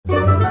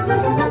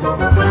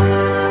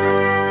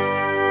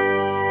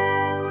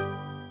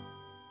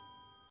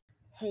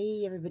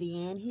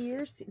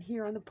here, sitting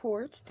here on the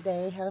porch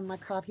today, having my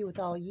coffee with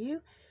all of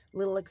you.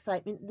 Little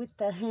excitement with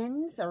the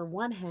hens, or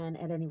one hen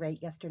at any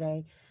rate,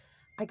 yesterday.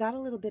 I got a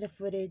little bit of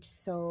footage,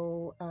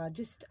 so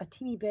just a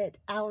teeny bit,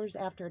 hours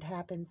after it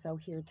happened. So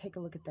here, take a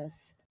look at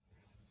this.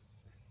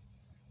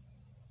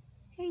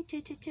 Hey,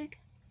 chick.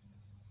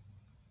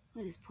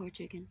 Look at this poor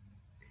chicken.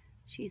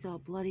 She's all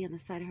bloody on the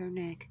side of her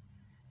neck.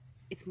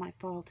 It's my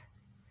fault.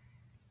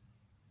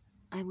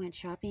 I went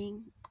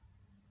shopping.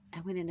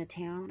 I went into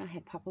town. I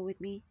had Papa with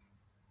me.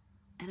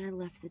 And I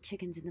left the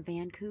chickens in the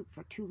van coop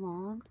for too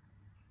long.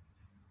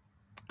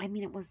 I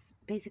mean, it was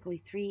basically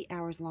 3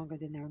 hours longer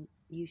than they're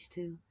used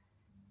to.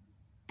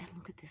 And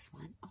look at this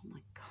one. Oh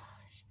my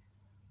gosh.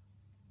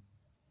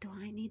 Do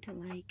I need to,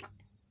 like...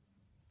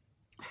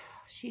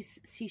 She's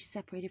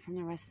separated from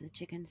the rest of the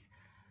chickens.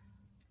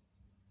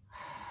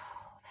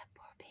 Oh, that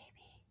poor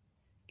baby.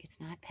 It's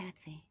not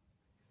Patsy.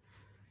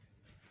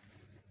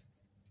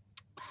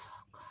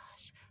 Oh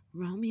gosh.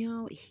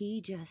 Romeo, he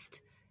gets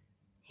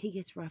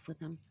rough with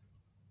them.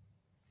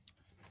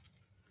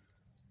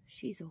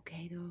 She's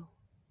okay though,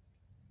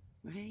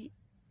 right?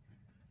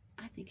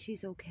 I think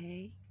she's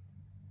okay.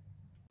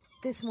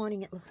 This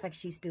morning it looks like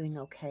she's doing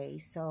okay.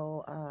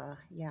 So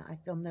yeah, I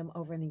filmed them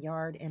over in the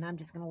yard, and I'm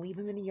just gonna leave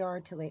them in the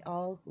yard till they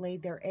all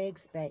laid their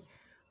eggs. But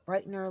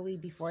bright and early,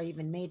 before I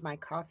even made my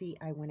coffee,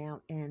 I went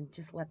out and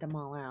just let them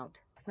all out.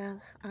 Well,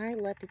 I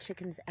let the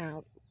chickens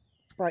out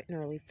bright and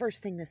early,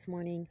 first thing this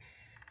morning,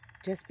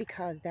 just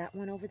because that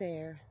one over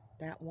there,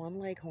 that one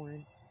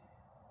leghorn,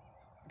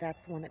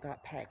 that's the one that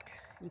got pecked.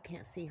 You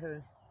can't see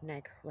her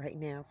neck right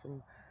now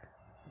from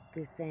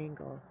this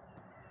angle,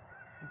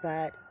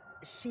 but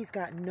she's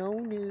got no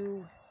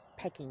new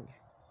pecking.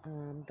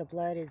 The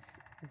blood is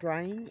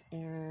drying,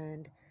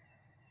 and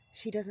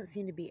she doesn't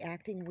seem to be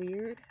acting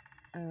weird.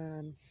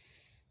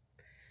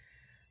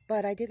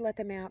 But I did let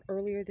them out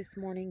earlier this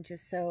morning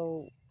just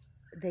so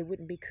they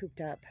wouldn't be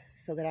cooped up,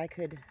 so that I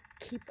could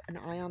keep an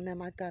eye on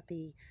them. I've got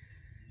the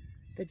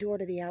door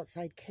to the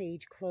outside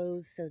cage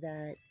closed so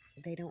that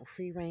they don't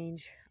free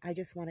range. I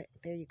just want it,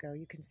 there you go,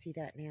 you can see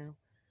that now.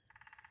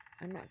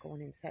 I'm not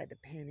going inside the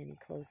pen any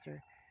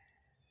closer.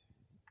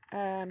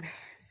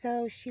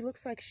 So she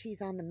looks like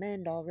she's on the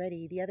mend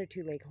already. The other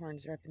two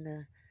leghorns are up in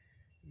the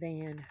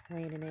van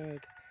laying an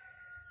egg.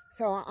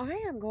 So I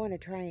am going to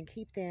try and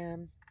keep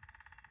them,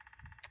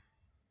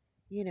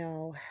 you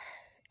know,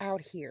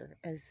 out here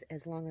as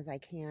long as I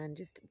can.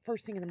 Just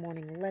first thing in the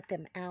morning, let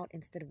them out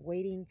instead of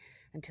waiting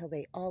until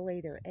they all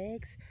lay their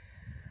eggs.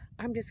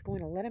 I'm just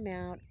going to let them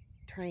out,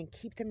 try and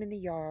keep them in the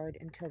yard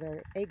until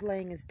their egg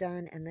laying is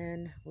done, and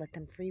then let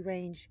them free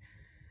range.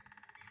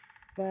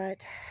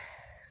 But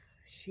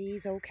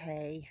she's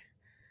okay.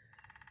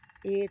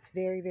 It's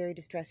very, very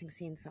distressing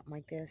seeing something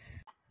like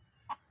this.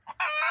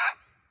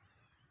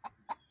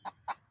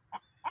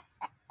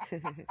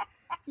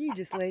 You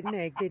just laid an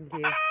egg, didn't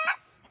you?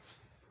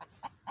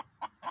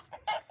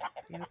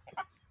 Yep,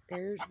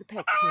 there's the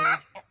peck hen.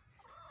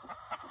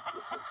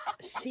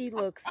 She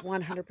looks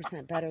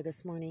 100% better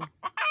this morning.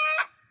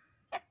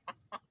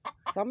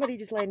 Somebody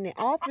just laid an egg.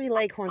 All three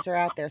leghorns are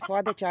out there, so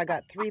I bet you I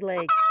got three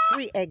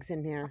eggs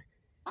in there.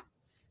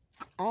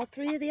 All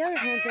three of the other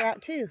hens are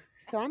out too,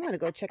 so I'm going to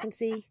go check and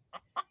see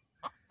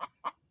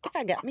if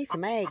I got me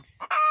some eggs.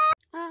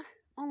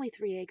 Only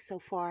 3 eggs so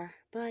far,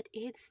 but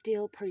it's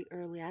still pretty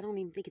early. I don't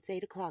even think it's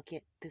 8 o'clock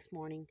yet this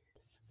morning.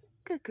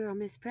 Good girl,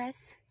 Miss Press.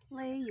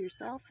 Lay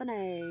yourself an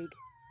egg.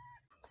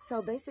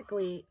 So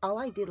basically, all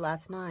I did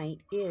last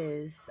night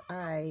is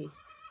I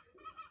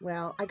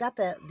got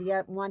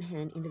the one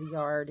hen into the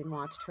yard and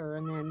watched her,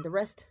 and then the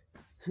rest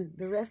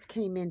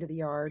came into the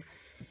yard,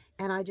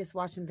 and I just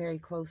watched them very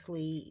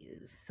closely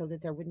so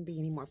that there wouldn't be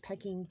any more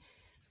pecking.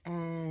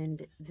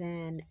 And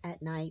then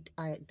at night,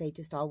 they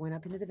just all went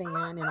up into the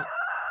van, and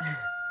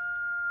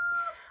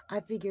I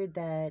figured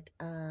that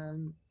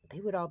they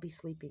would all be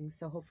sleeping,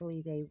 so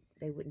hopefully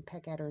they wouldn't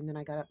peck at her. And then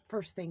I got up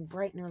first thing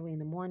bright and early in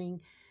the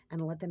morning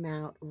and let them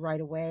out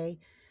right away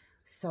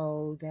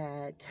so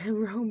that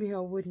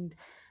Romeo wouldn't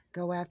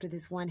go after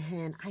this one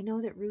hen. I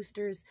know that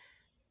roosters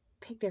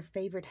pick their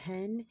favorite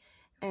hen,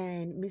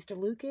 and Mr.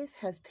 Lucas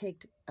has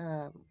picked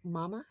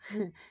Mama,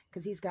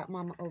 because he's got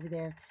Mama over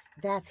there.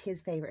 That's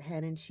his favorite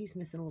hen, and she's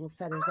missing little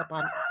feathers up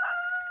on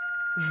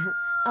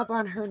up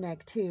on her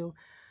neck too.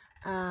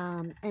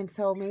 And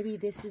so maybe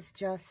this is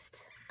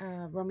just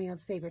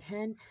Romeo's favorite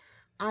hen.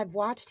 I've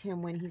watched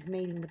him when he's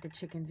mating with the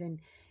chickens, and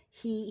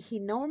he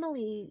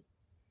normally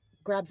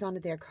grabs onto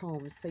their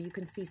combs, so you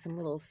can see some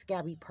little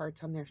scabby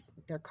parts on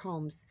their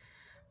combs.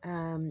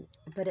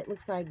 But it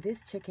looks like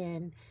this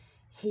chicken,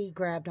 he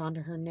grabbed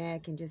onto her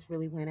neck and just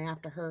really went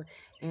after her.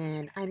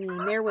 And I mean,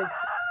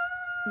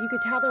 you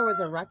could tell there was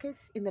a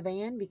ruckus in the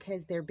van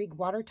because their big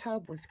water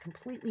tub was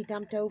completely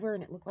dumped over,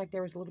 and it looked like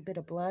there was a little bit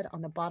of blood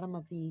on the bottom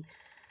of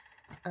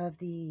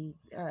the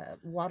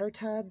water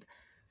tub.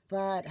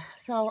 But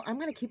so I'm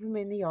going to keep them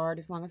in the yard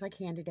as long as I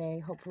can today.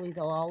 Hopefully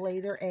they'll all lay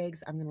their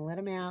eggs. I'm going to let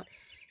them out,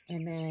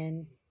 and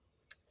then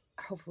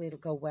hopefully it'll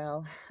go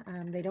well.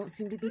 They don't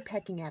seem to be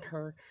pecking at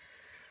her.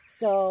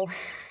 So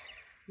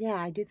Yeah,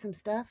 I did some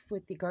stuff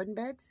with the garden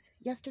beds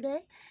yesterday,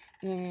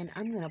 and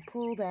I'm going to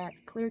pull that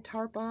clear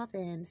tarp off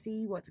and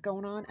see what's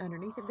going on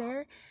underneath it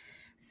there.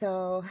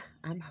 So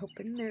I'm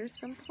hoping there's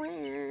some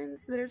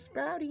plants that are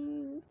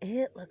sprouting.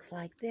 It looks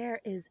like there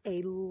is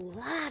a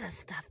lot of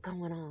stuff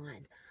going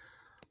on.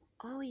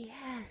 Oh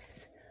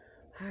yes.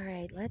 All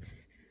right,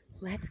 let's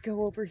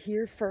go over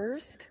here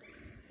first.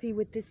 See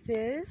what this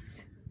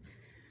is.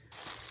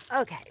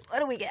 Okay, what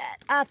do we got?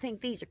 I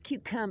think these are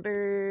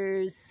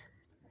cucumbers.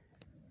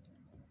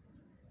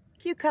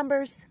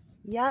 Cucumbers.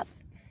 Yep.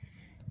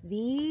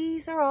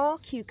 These are all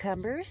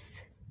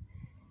cucumbers.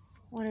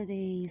 What are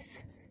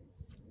these?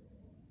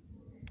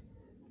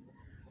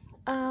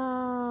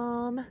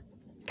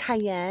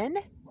 Cayenne.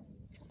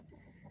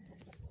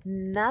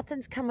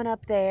 Nothing's coming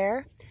up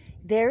there.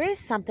 There is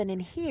something in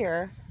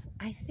here.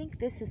 I think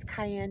this is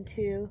cayenne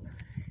too.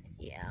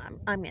 Yeah,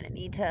 I'm gonna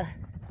need to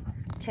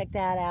check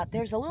that out.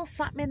 There's a little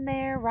something in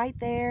there, right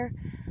there.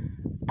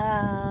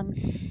 I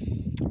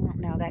don't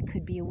know, that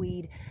could be a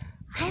weed.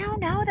 I don't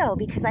know though,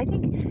 because I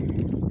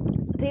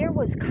think there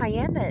was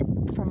cayenne that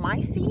from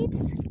my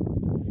seeds.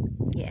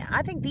 Yeah,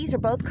 I think these are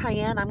both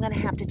cayenne. I'm gonna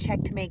have to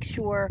check to make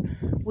sure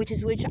which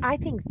is which. I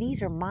think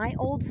these are my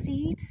old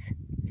seeds.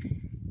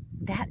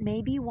 That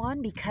may be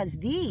one, because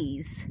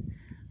these,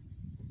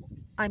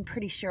 I'm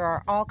pretty sure,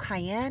 are all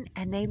cayenne,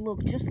 and they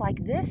look just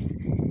like this.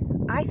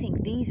 I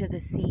think these are the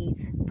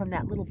seeds from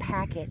that little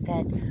packet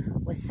that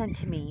was sent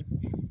to me.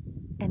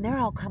 And they're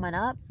all coming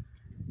up.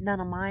 None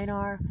of mine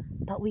are.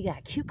 But we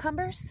got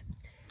cucumbers.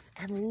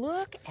 And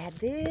look at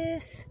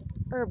this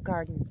herb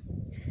garden.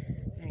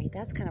 All right,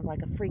 that's kind of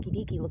like a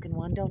freaky-deaky looking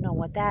one. Don't know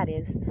what that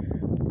is.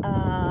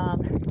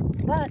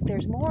 But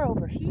there's more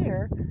over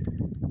here.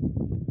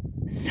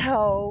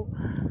 So,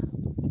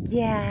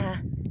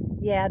 yeah,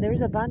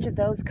 there's a bunch of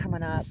those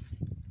coming up.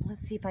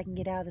 Let's see if I can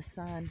get out of the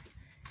sun.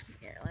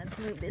 Here, let's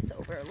move this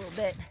over a little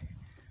bit.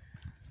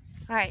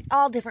 All right,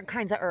 all different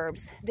kinds of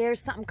herbs.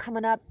 There's something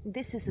coming up.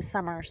 This is the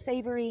summer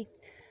savory.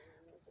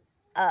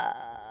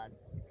 I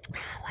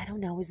don't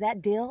know, is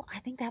that dill? I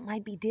think that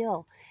might be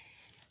dill.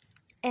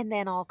 And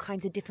then all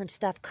kinds of different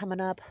stuff coming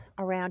up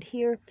around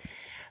here.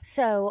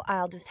 So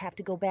I'll just have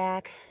to go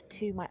back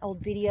to my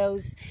old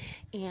videos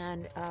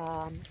and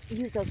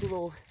use those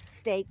little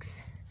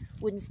stakes,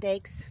 wooden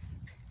stakes,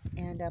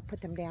 and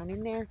put them down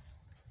in there.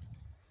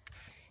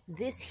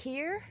 This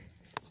here,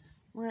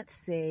 let's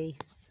see.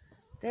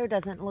 There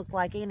doesn't look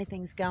like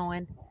anything's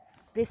going.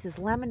 This is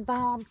lemon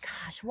balm.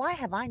 Gosh, why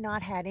have I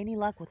not had any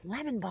luck with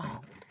lemon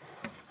balm?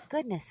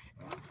 Goodness.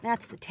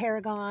 That's the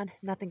tarragon.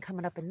 Nothing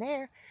coming up in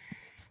there.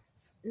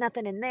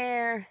 Nothing in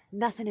there.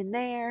 Nothing in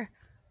there.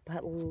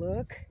 But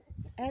look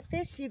at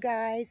this, you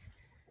guys.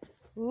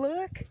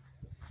 Look.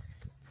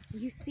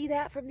 You see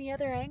that from the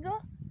other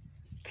angle?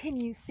 Can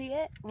you see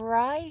it?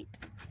 Right?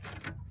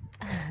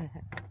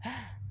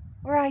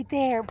 Right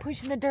there,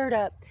 pushing the dirt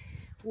up.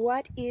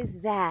 What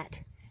is that?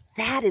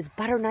 That is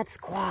butternut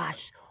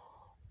squash.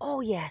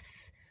 Oh,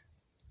 yes.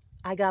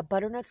 I got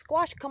butternut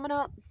squash coming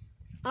up.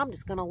 I'm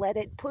just going to let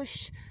it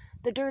push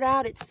the dirt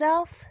out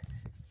itself.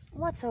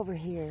 What's over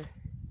here?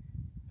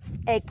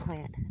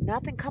 Eggplant.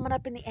 Nothing coming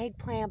up in the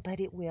eggplant, but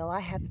it will.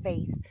 I have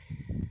faith.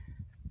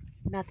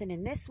 Nothing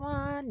in this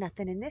one.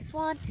 Nothing in this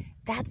one.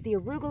 That's the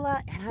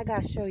arugula, and I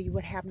got to show you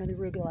what happened to the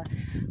arugula.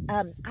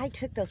 I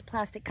took those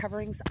plastic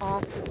coverings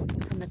off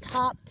from the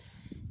top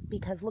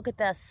because look at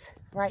this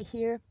right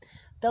here.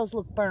 Those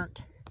look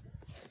burnt.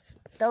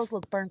 Those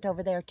look burnt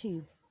over there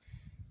too.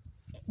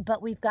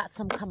 But we've got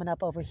some coming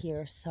up over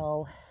here,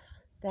 so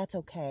that's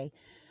okay.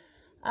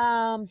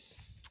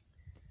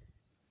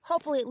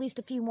 Hopefully at least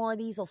a few more of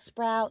these will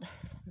sprout,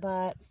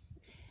 but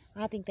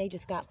I think they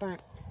just got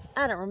burnt.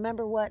 I don't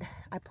remember what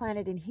I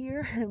planted in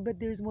here, but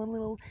there's one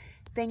little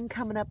thing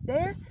coming up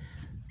there.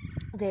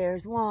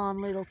 There's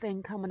one little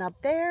thing coming up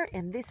there,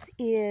 and this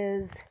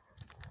is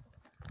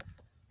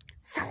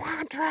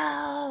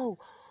cilantro.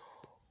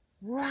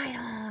 Right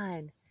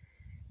on.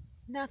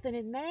 Nothing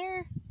in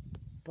there,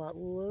 but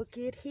look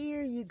at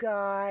here, you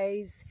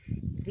guys.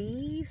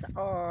 These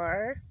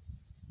are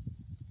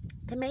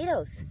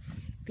tomatoes.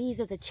 These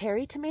are the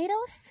cherry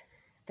tomatoes.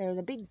 They're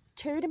the big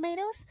cherry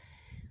tomatoes.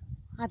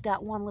 I've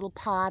got one little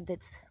pod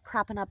that's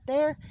cropping up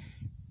there.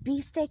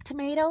 Beefsteak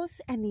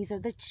tomatoes, and these are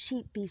the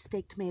cheap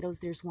beefsteak tomatoes.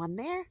 There's one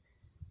there,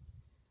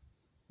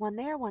 one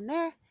there, one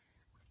there.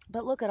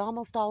 But look at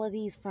almost all of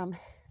these from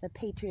the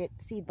Patriot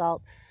Seed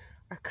Vault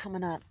are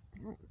coming up.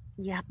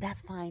 Yep,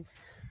 that's fine.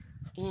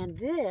 And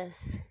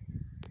this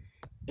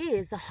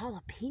is the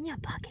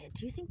jalapeno bucket.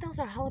 Do you think those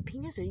are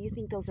jalapenos or do you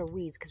think those are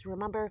weeds? Because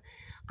remember,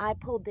 I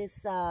pulled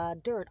this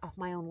dirt off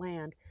my own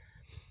land.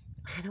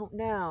 I don't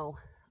know.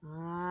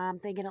 I'm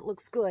thinking it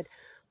looks good.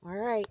 All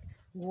right,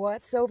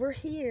 what's over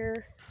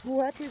here?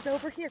 What is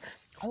over here?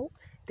 Oh,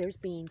 there's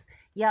beans.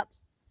 Yep,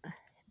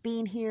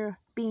 bean here,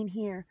 bean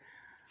here.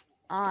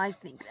 I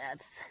think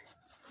that's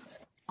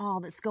all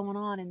that's going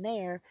on in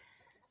there.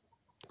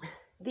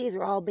 These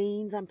are all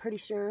beans, I'm pretty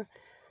sure.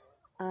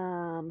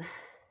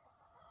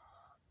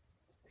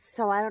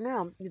 So I don't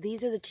know.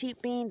 These are the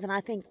cheap beans, and I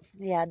think,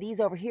 yeah,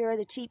 these over here are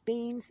the cheap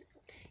beans,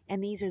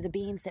 and these are the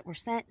beans that were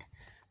sent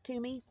to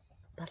me.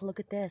 But look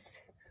at this.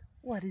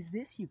 What is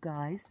this, you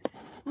guys?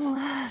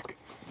 Look.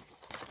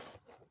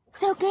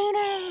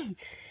 Zucchini!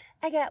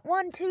 I got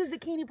 2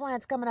 zucchini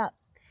plants coming up.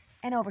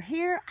 And over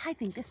here, I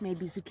think this may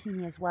be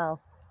zucchini as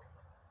well.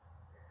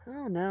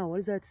 Oh no, what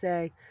does that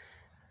say?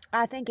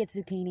 I think it's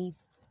zucchini.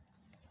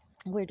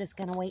 We're just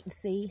gonna wait and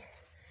see.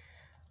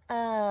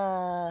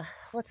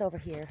 What's over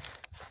here?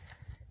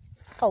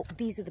 Oh,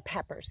 these are the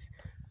peppers.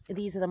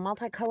 These are the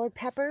multicolored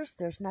peppers.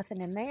 There's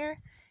nothing in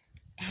there.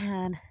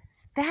 And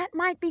that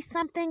might be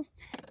something.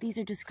 These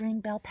are just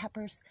green bell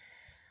peppers.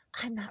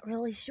 I'm not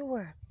really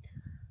sure.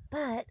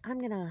 But I'm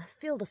going to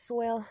fill the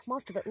soil.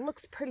 Most of it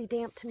looks pretty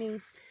damp to me.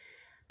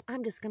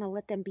 I'm just going to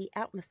let them be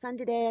out in the sun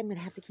today. I'm going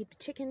to have to keep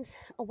the chickens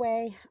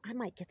away. I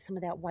might get some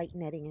of that white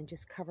netting and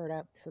just cover it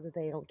up so that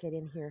they don't get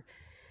in here.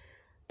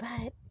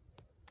 But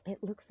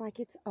it looks like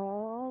it's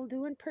all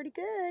doing pretty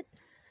good.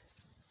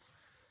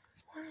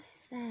 What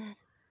is that?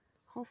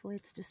 Hopefully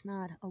it's just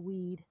not a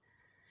weed.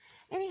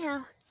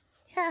 Anyhow,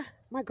 yeah,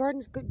 my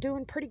garden's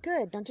doing pretty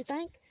good, don't you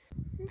think?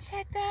 And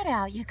check that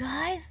out, you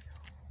guys.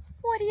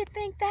 What do you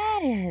think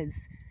that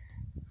is?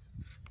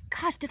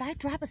 Gosh, did I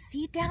drop a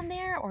seed down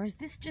there? Or is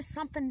this just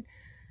something?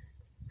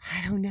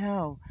 I don't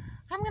know.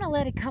 I'm going to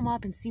let it come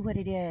up and see what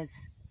it is.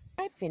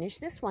 I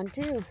finished this one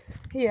too.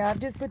 Yeah, I've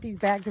just put these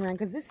bags around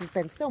because this has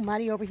been so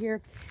muddy over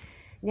here.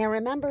 Now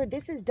remember,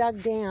 this is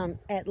dug down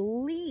at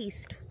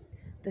least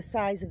the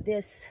size of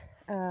this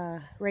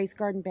raised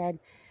garden bed.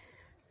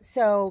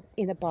 So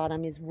in the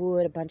bottom is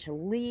wood, a bunch of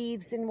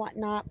leaves and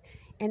whatnot,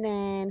 and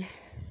then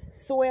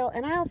soil.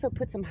 And I also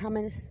put some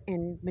hummus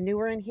and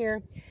manure in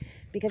here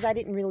because I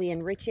didn't really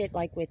enrich it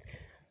like with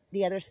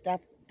the other stuff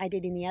I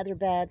did in the other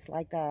beds,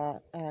 like the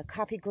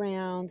coffee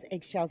grounds,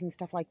 eggshells and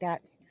stuff like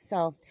that.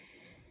 So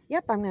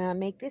yep, I'm gonna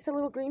make this a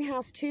little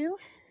greenhouse too.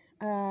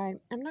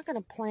 I'm not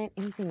gonna plant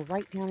anything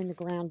right down in the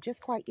ground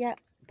just quite yet,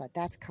 but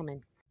that's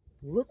coming.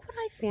 Look what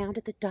I found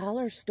at the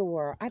dollar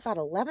store. I bought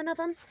 11 of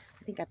them.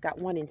 I think I've got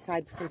one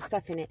inside with some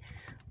stuff in it.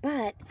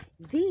 But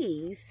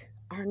these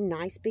are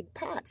nice big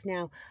pots.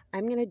 Now,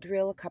 I'm going to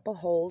drill a couple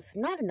holes,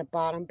 not in the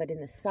bottom, but in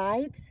the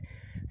sides,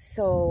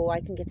 so I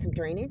can get some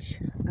drainage.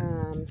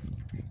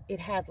 It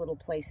has little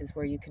places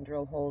where you can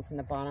drill holes in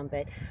the bottom,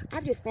 but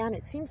I've just found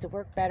it seems to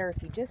work better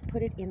if you just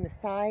put it in the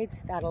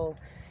sides. That'll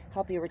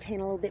help you retain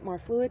a little bit more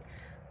fluid.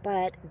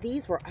 But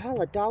these were all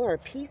 $1 a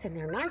piece, and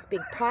they're nice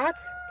big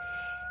pots.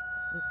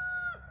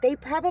 They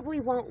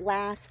probably won't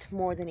last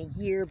more than a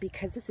year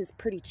because this is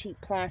pretty cheap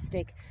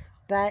plastic,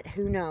 but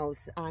who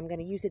knows? I'm going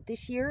to use it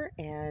this year,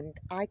 and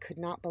I could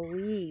not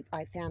believe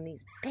I found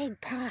these big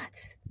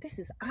pots. This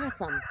is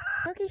awesome.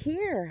 Looky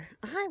here.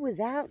 I was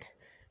out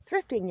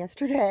thrifting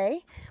yesterday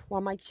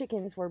while my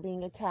chickens were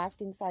being attacked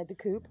inside the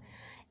coop,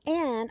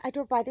 and I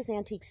drove by this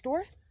antique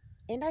store,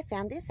 and I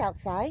found this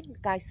outside. The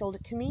guy sold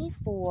it to me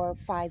for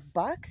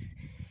 $5.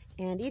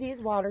 And it is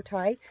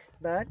watertight,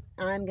 but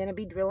I'm going to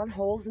be drilling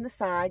holes in the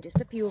side,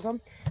 just a few of them.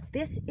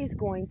 This is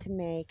going to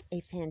make a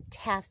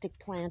fantastic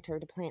planter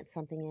to plant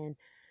something in.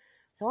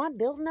 So I'm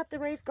building up the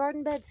raised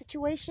garden bed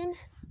situation,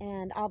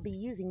 and I'll be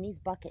using these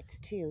buckets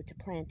too to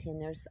plant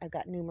in. I've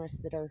got numerous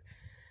that are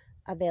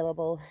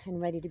available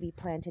and ready to be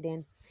planted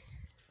in.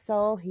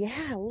 So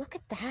yeah, look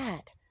at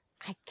that.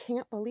 I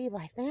can't believe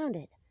I found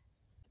it.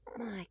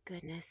 My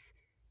goodness.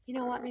 You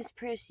know what, Miss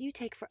Pris? You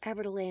take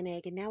forever to lay an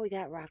egg, and now we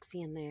got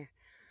Roxy in there.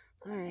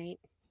 All right,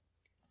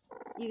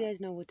 you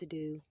guys know what to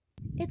do.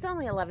 It's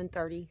only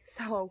 11:30,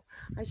 so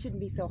I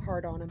shouldn't be so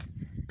hard on them.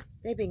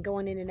 They've been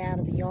going in and out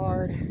of the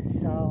yard,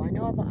 so I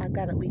know I've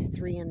got at least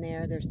 3 in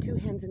there. There's 2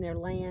 hens in there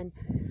laying,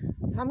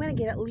 so I'm going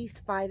to get at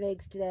least 5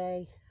 eggs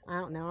today.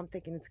 I don't know, I'm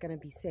thinking it's going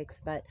to be 6,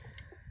 but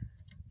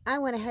I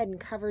went ahead and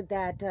covered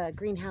that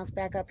greenhouse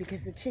back up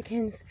because the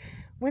chickens,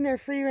 when they're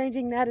free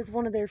ranging, that is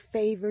one of their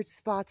favorite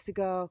spots to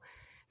go.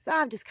 So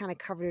I've just kind of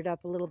covered it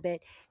up a little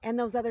bit. And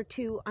those other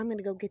 2, I'm going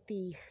to go get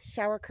the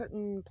shower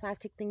curtain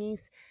plastic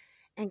thingies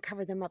and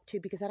cover them up too,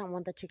 because I don't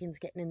want the chickens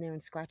getting in there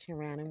and scratching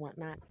around and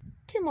whatnot.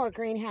 2 more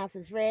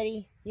greenhouses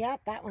ready.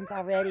 Yep, that one's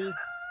all ready.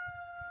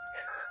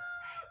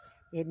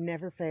 It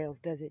never fails,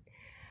 does it?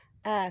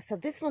 So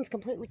this one's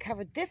completely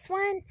covered. This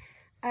one,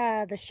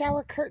 the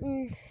shower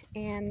curtain,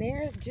 and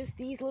they're just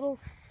these little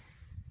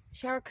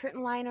shower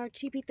curtain liner,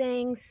 cheapy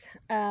things.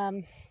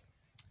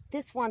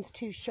 This one's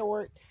too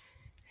short.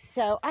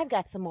 So I've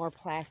got some more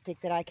plastic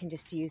that I can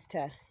just use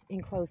to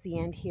enclose the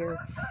end here.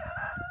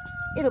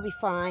 It'll be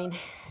fine.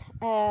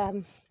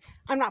 I'm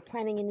not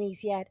planning in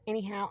these yet.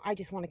 Anyhow, I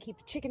just want to keep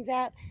the chickens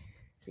out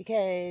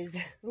because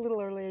a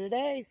little earlier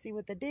today, see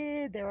what they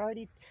did. They're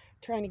already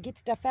trying to get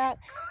stuff out.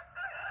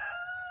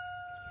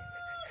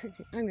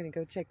 I'm going to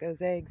go check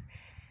those eggs.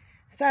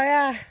 So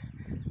yeah,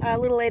 a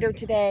little later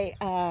today,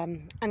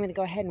 I'm going to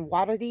go ahead and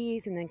water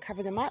these and then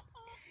cover them up.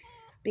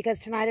 Because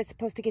tonight it's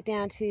supposed to get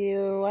down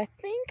to, I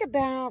think,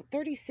 about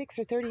 36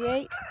 or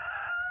 38.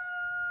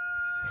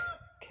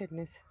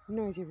 Goodness,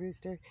 noisy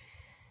rooster.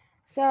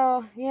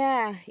 So,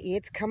 yeah,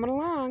 it's coming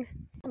along.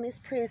 Miss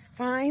Priss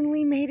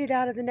finally made it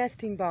out of the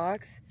nesting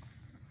box.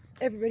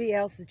 Everybody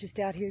else is just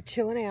out here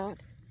chilling out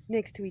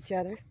next to each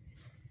other.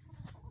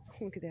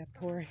 Look at that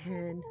poor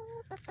hen.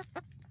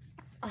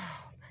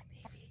 Oh, my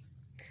baby.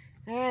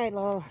 All right,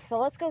 Lo. So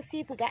let's go see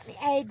if we got any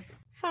eggs.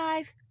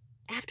 5.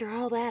 After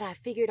all that, I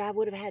figured I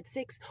would have had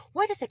 6.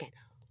 Wait a second.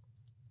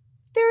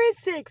 There is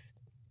 6.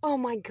 Oh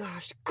my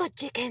gosh, good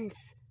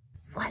chickens.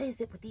 What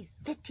is it with these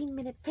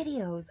 15-minute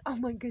videos? Oh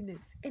my goodness.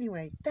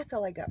 Anyway, that's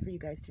all I got for you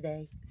guys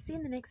today. See you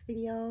in the next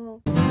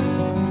video.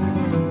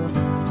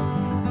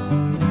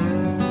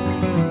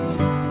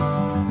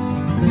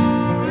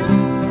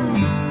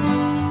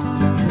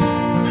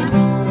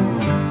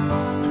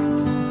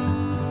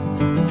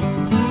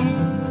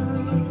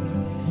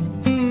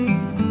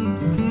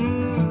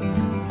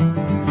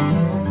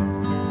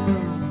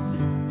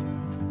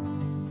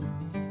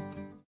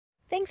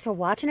 Thanks for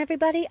watching,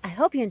 everybody. I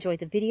hope you enjoyed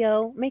the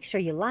video. Make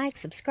sure you like,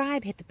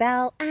 subscribe, hit the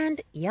bell,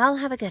 and y'all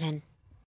have a good one.